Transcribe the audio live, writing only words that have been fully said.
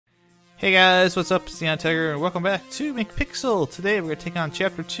Hey guys, what's up? It's NihonTiger, and welcome back to McPixel. Today we're going to take on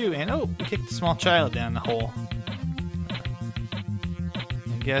Chapter 2, and oh, we kicked a small child down the hole.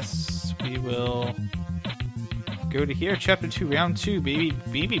 I guess we will go to here. Chapter 2, Round 2,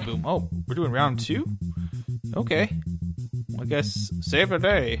 baby boom. Oh, we're doing Round 2? Okay. Well, I guess save the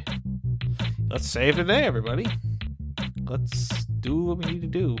day. Let's save the day, everybody. Let's do what we need to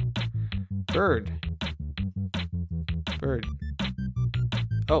do. Bird.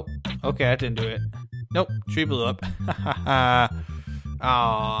 Oh, okay, that didn't do it. Nope, tree blew up.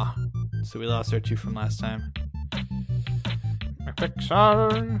 Aww. So we lost our 2 from last time.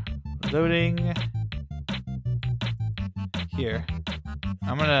 McPixel. Loading. Here.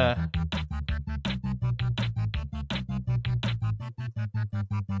 I'm gonna...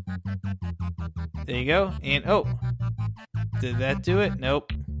 There you go. And, oh. Did that do it?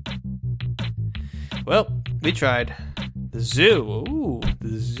 Nope. Well, we tried. The zoo. Ooh,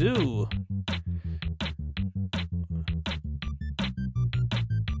 the zoo.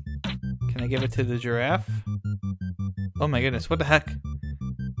 Can I give it to the giraffe? Oh my goodness, what the heck?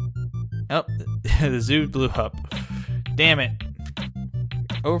 Oh, the zoo blew up. Damn it.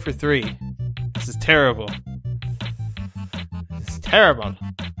 0 for 3. This is terrible. This is terrible.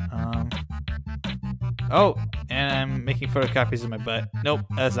 Oh, and I'm making photocopies of my butt. Nope,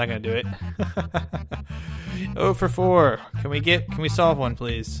 that's not gonna do it. 0 for 4. Can we solve one,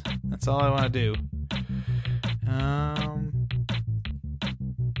 please? That's all I want to do.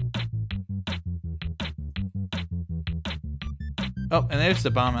 Oh, and there's the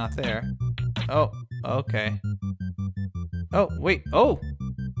bomb out there. Oh, okay. Oh, wait. Oh!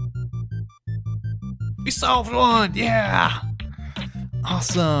 We solved one! Yeah!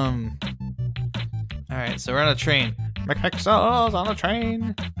 Awesome! Alright, so we're on a train. McPixel's on a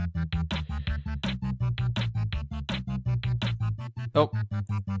train! Oh.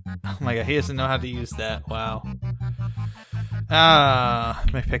 Oh my god, he doesn't know how to use that. Wow. Ah,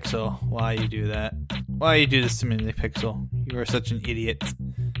 McPixel, why you do that? Why you do this to me, McPixel? You are such an idiot.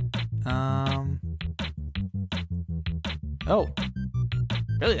 Oh.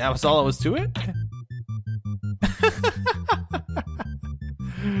 Really? That was all it was to it?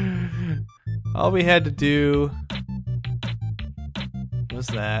 All we had to do was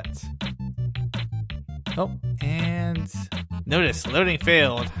that. Oh, and notice loading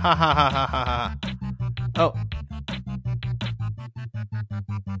failed. Ha ha ha ha ha ha. Oh.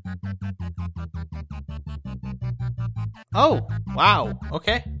 Oh, wow.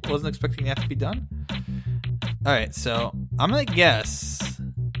 Okay. Wasn't expecting that to be done. Alright, so I'm gonna guess.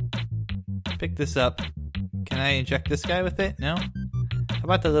 Pick this up. Can I inject this guy with it? No? How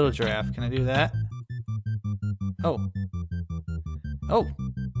about the little giraffe? Can I do that? Oh. Oh.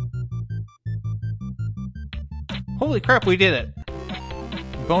 Holy crap, we did it.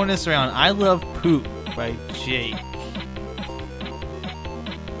 Bonus round, I Love Poop by Jake.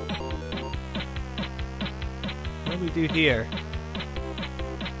 What do we do here?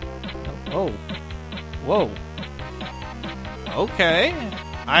 Oh. Whoa. Okay.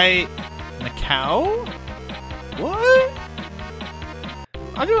 The cow? What?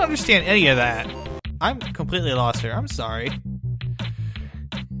 I don't understand any of that. I'm completely lost here. I'm sorry.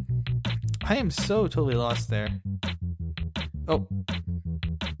 I am so totally lost there. Oh.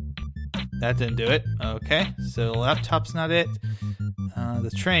 That didn't do it. Okay. So laptop's not it. The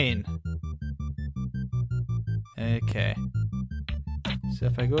train. Okay. So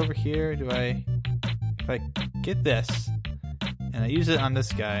if I go over here, if I get this and I use it on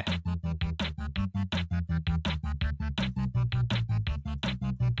this guy.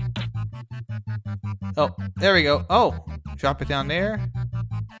 Oh, there we go. Oh, drop it down there.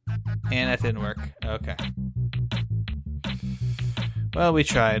 And that didn't work. Okay. Well, we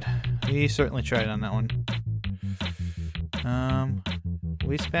tried. We certainly tried on that one.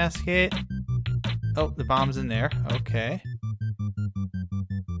 Wastebasket. Oh, the bomb's in there. Okay.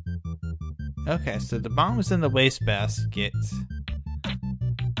 Okay, so the bomb is in the wastebasket.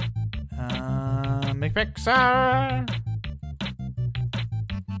 McPixel!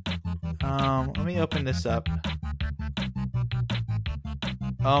 Let me open this up.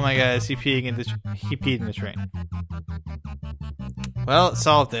 Oh my god, is he peeing in he peed in the train. Well, it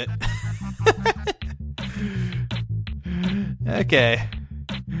solved it. Okay.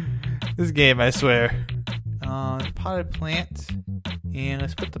 This game, I swear. Potted plant. And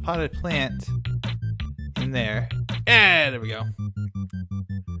let's put the potted plant in there. Yeah, there we go.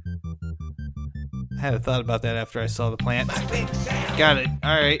 I had a thought about that after I saw the plant. Got it.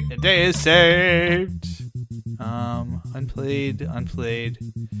 Alright, the day is saved. Unplayed.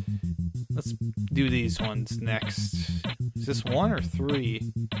 Let's do these ones next. Is this 1 or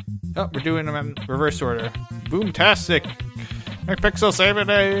 3? Oh, we're doing them in reverse order. Boom-tastic! McPixel, save a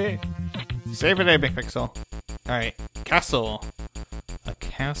day! Save a day, McPixel. Alright, castle. A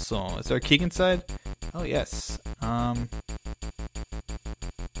castle. Is there a key inside? Oh, yes.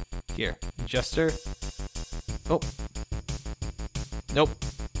 Here. Jester. Oh. Nope.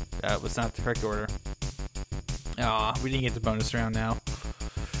 That was not the correct order. Aw, we didn't get the bonus round now.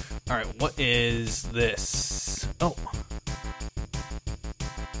 Alright, what is this? Oh.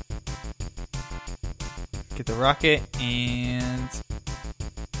 Get the rocket, and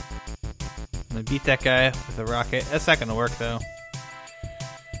I'm gonna beat that guy with a rocket. That's not gonna work, though.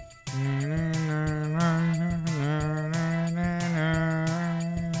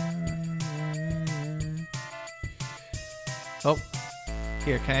 Oh.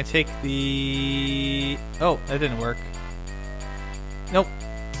 Here, can I take the... Oh, that didn't work. Nope.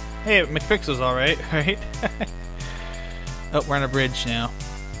 Hey, McPixel's alright, right? Oh, we're on a bridge now.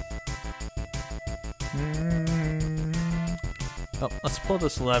 Oh, let's pull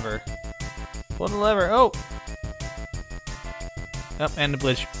this lever. Pull the lever. Oh! Oh, and the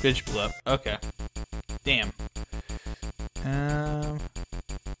bridge blew up. Okay. Damn.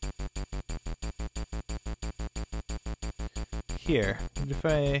 Here. What if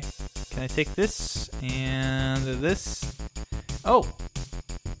I... Can I take this and this? Oh!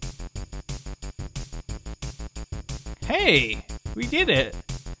 Hey! We did it!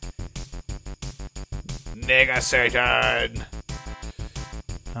 Nigga Satan!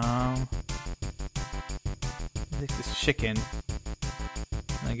 Take this chicken.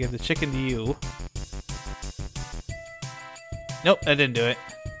 And I give the chicken to you. Nope, that didn't do it.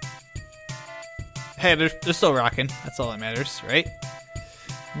 Hey, they're still rocking. That's all that matters, right?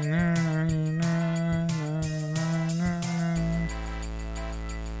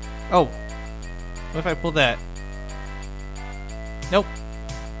 Oh. What if I pull that? Nope.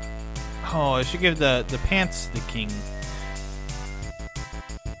 Oh, I should give the pants to the king.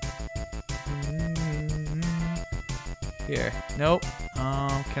 Here. Nope.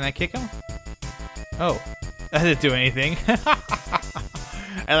 Can I kick him? Oh. That didn't do anything.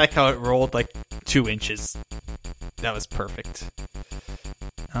 I like how it rolled like 2 inches. That was perfect.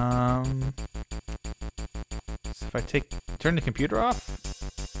 So if I turn the computer off?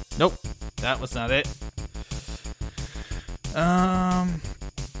 Nope. That was not it. Alright,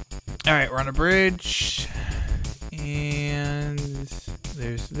 we're on a bridge. And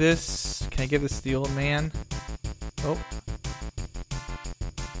there's this. Can I give this to the old man? Oh.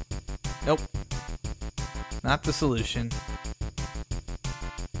 Nope. Not the solution.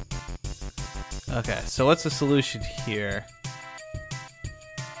 Okay, so what's the solution here?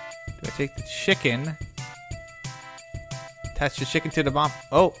 Do I take the chicken? Attach the chicken to the bomb?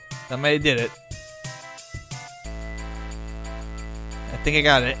 Oh, that might have did it. I think I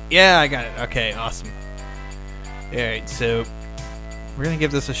got it. Yeah, I got it. Okay, awesome. Alright, so we're gonna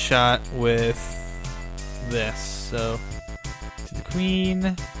give this a shot with this. So, to the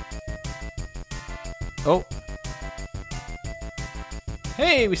queen. Oh.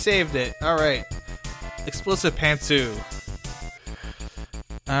 Hey, we saved it. Alright. Explosive pantsu.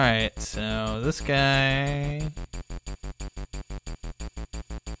 Alright, so this guy...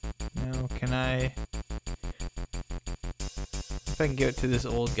 No, can I... If I can give it to this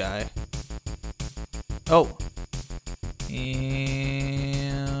old guy. Oh!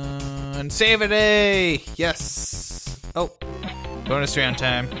 And save a day! Yes! Oh! Bonus round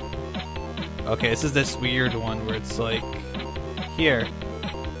time. Okay, this is this weird one where it's like... Here.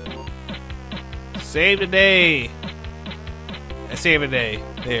 Save the day! I save a day.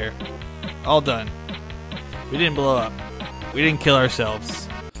 There. All done. We didn't blow up. We didn't kill ourselves.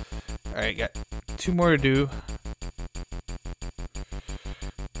 Alright, got 2 more to do.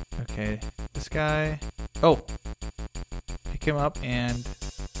 Okay, this guy... Oh! Pick him up and...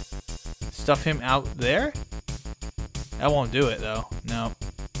 stuff him out there? That won't do it, though. No.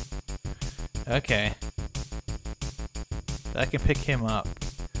 Okay. I can pick him up.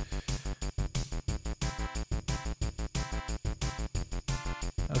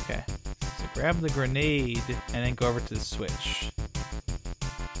 Okay. So grab the grenade and then go over to the switch.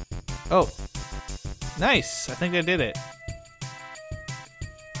 Oh. Nice! I think I did it.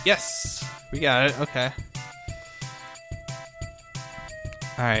 Yes! We got it. Okay.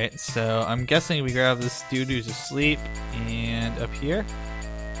 Alright, so I'm guessing we grab this dude who's asleep and up here.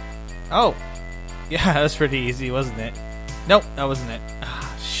 Oh! Yeah, that's pretty easy, wasn't it? Nope, that wasn't it.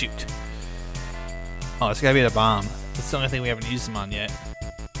 Ah, shoot. Oh, it's gotta be the bomb. That's the only thing we haven't used them on yet.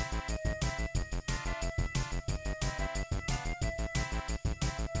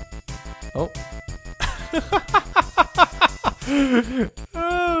 Oh.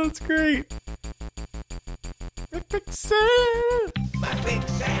 Oh, that's great. McPixel!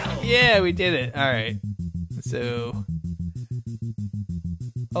 Yeah, we did it. Alright. So.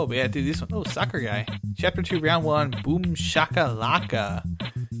 Oh, we had to do this one. Oh, soccer guy. Chapter 2, Round 1. Boom Shakalaka.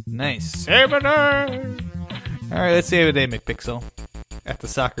 Nice. Save a day! Alright, let's save a day, McPixel. At the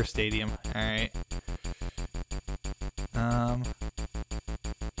soccer stadium. Alright.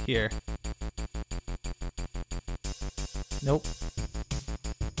 Here. Nope.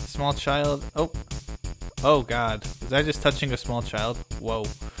 Small child. Oh. Oh god. Was I just touching a small child? Whoa.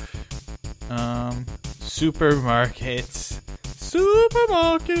 Supermarket.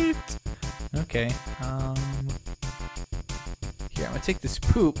 Supermarket. Okay. Here, I'm gonna take this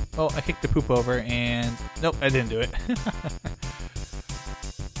poop. Oh, I kicked the poop over and nope, I didn't do it.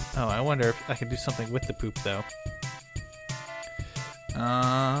 Oh, I wonder if I can do something with the poop though.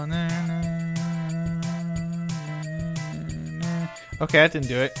 Okay, that didn't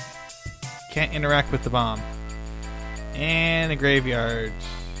do it. Can't interact with the bomb. And a graveyard.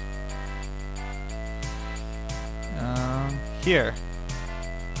 Here.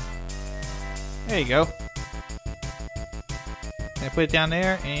 There you go. Can I put it down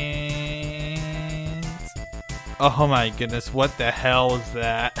there? And... oh my goodness, what the hell was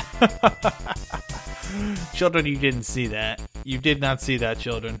that? Children, you didn't see that. You did not see that,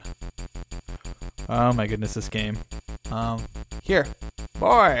 children. Oh my goodness, this game. Here.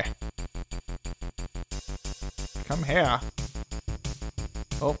 Boy! Come here.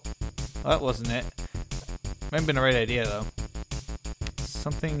 Oh, that wasn't it. Might have been the right idea, though.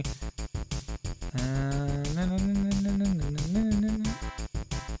 Something...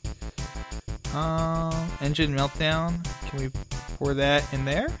 engine meltdown. Can we pour that in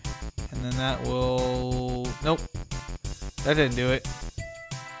there? And then that will... nope. That didn't do it.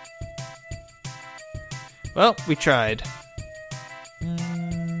 Well, we tried.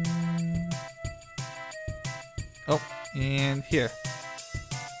 Oh, and here.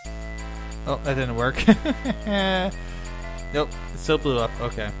 Oh, that didn't work. Nope, it still blew up.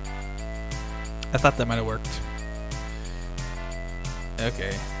 Okay. I thought that might have worked.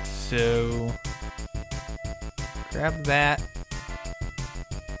 Okay, so... grab that.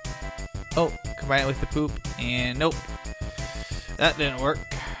 Oh, combine it with the poop, and nope. That didn't work.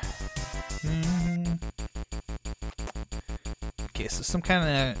 Okay, so some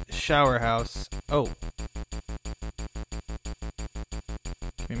kind of shower house. Oh.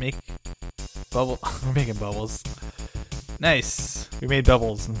 Can we make bubble? We're making bubbles. Nice. We made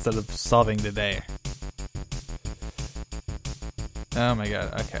bubbles instead of solving the day. Oh my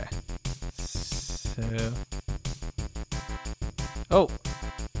god, okay. So... oh!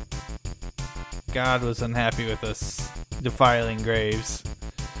 God was unhappy with us defiling graves.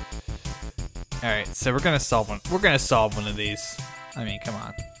 Alright, so we're gonna solve one. We're gonna solve one of these. I mean, come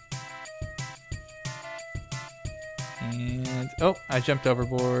on. And... oh, I jumped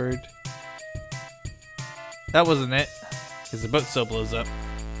overboard. That wasn't it. Because the boat still blows up.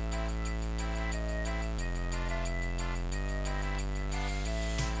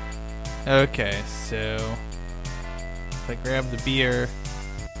 Okay, so... if I grab the beer...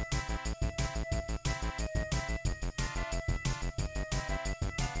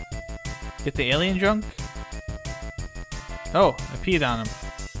 get the alien drunk? Oh, I peed on him.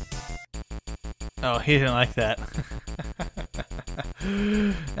 Oh, he didn't like that.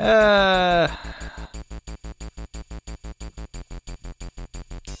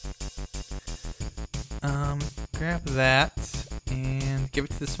 Grab that and give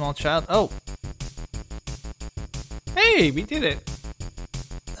it to the small child. Oh! Hey, we did it!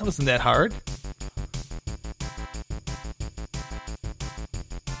 That wasn't that hard.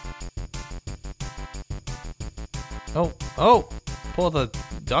 Oh, oh! Pull the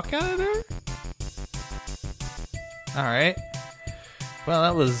duck out of there? Alright. Well,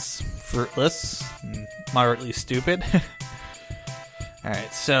 that was fruitless. And moderately stupid.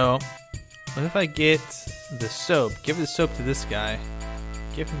 Alright, so... what if I get the soap? Give the soap to this guy.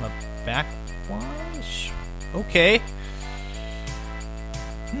 Give him a backwash? Okay.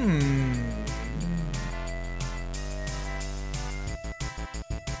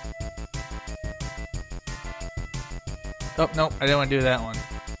 Oh, no, I didn't want to do that one.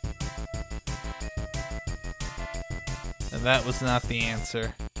 And that was not the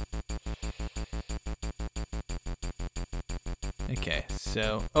answer. Okay,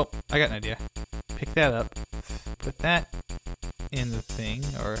 so... oh, I got an idea. Pick that up. Put that in the thing,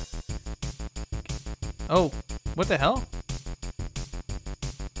 or... oh, what the hell?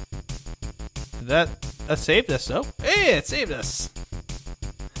 Did that saved us? Oh, hey, it saved us!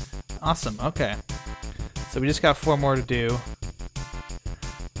 Awesome, okay. So we just got 4 more to do.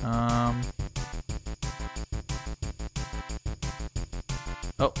 Oh,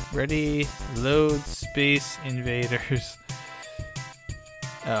 ready, load, Space Invaders.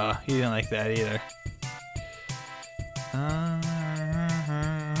 Oh, he didn't like that either.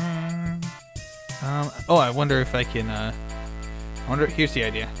 Oh, I wonder if I can, here's the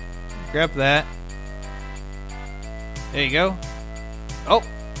idea. Grab that. There you go. Oh,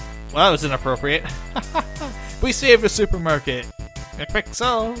 well, that was inappropriate. We saved the supermarket.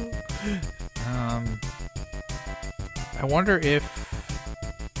 McPixel. I wonder if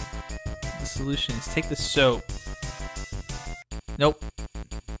the solution is take the soap. Nope.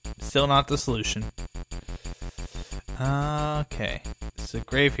 Still not the solution. Okay. It's a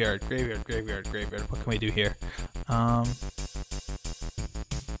graveyard. What can we do here?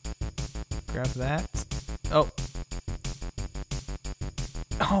 Grab that. Oh.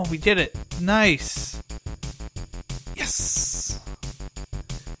 Oh, we did it. Nice. Yes.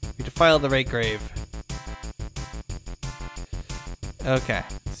 We defiled the right grave. Okay.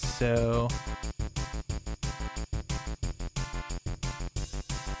 So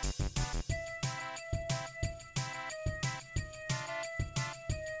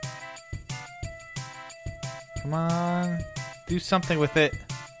come on. Do something with it.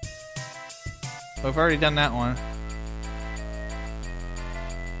 Oh, I've already done that one.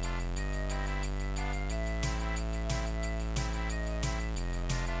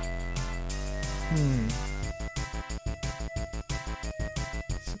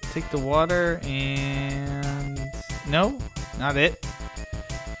 So take the water and... No, not it.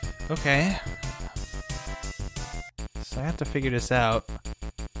 Okay. So I have to figure this out.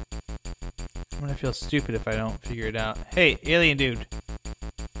 I'm gonna feel stupid if I don't figure it out. Hey, alien dude.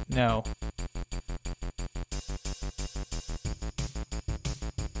 No.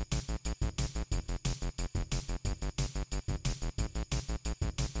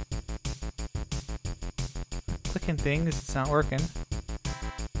 Clicking things, it's not working.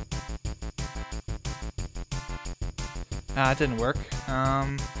 Ah, it didn't work.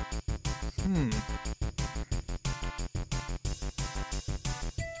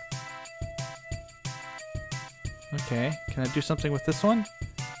 Okay, can I do something with this one?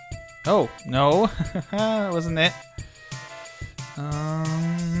 Oh, no. That wasn't it.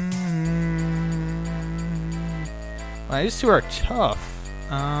 Well, these two are tough.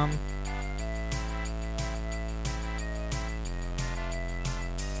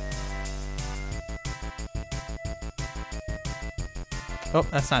 Oh,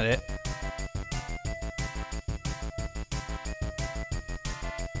 that's not it.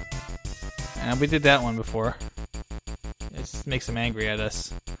 We did that one before. It just makes them angry at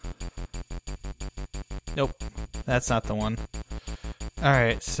us. Nope, that's not the one.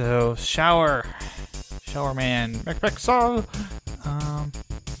 Alright, so shower. Shower man. McPixel!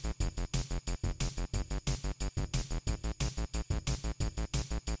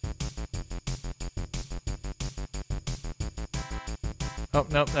 Oh,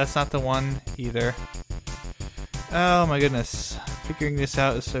 nope, that's not the one either. Oh my goodness. Figuring this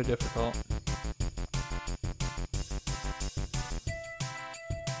out is so difficult.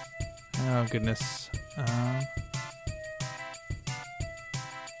 Oh goodness.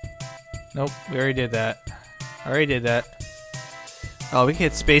 Nope, we already did that. Oh, we can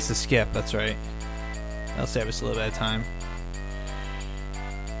hit space to skip, that's right. That'll save us a little bit of time.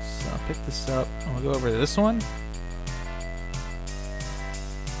 So I'll pick this up and we'll go over to this one.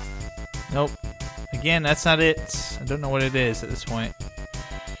 Nope. Again, that's not it. I don't know what it is at this point.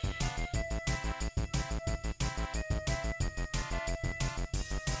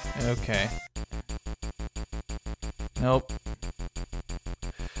 Okay. Nope.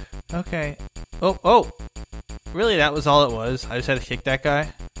 Okay. Oh! Really, that was all it was? I just had to kick that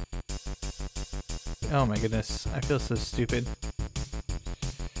guy? Oh my goodness. I feel so stupid.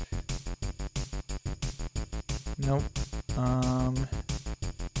 Nope.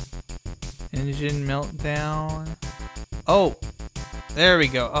 Engine meltdown. Oh! There we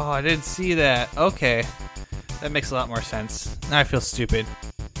go. Oh, I didn't see that. Okay. That makes a lot more sense. Now I feel stupid.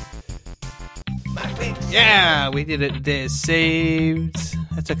 Yeah! We did it. It is saved.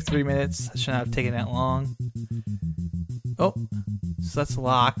 That took 3 minutes. That should not have taken that long. Oh. So that's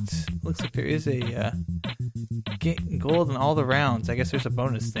locked. Looks like there is a get gold in all the rounds. I guess there's a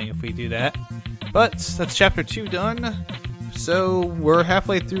bonus thing if we do that. But that's chapter 2 done. So we're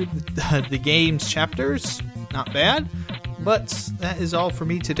halfway through the game's chapters. Not bad. But that is all for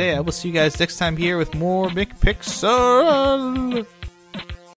me today. I will see you guys next time here with more McPixel.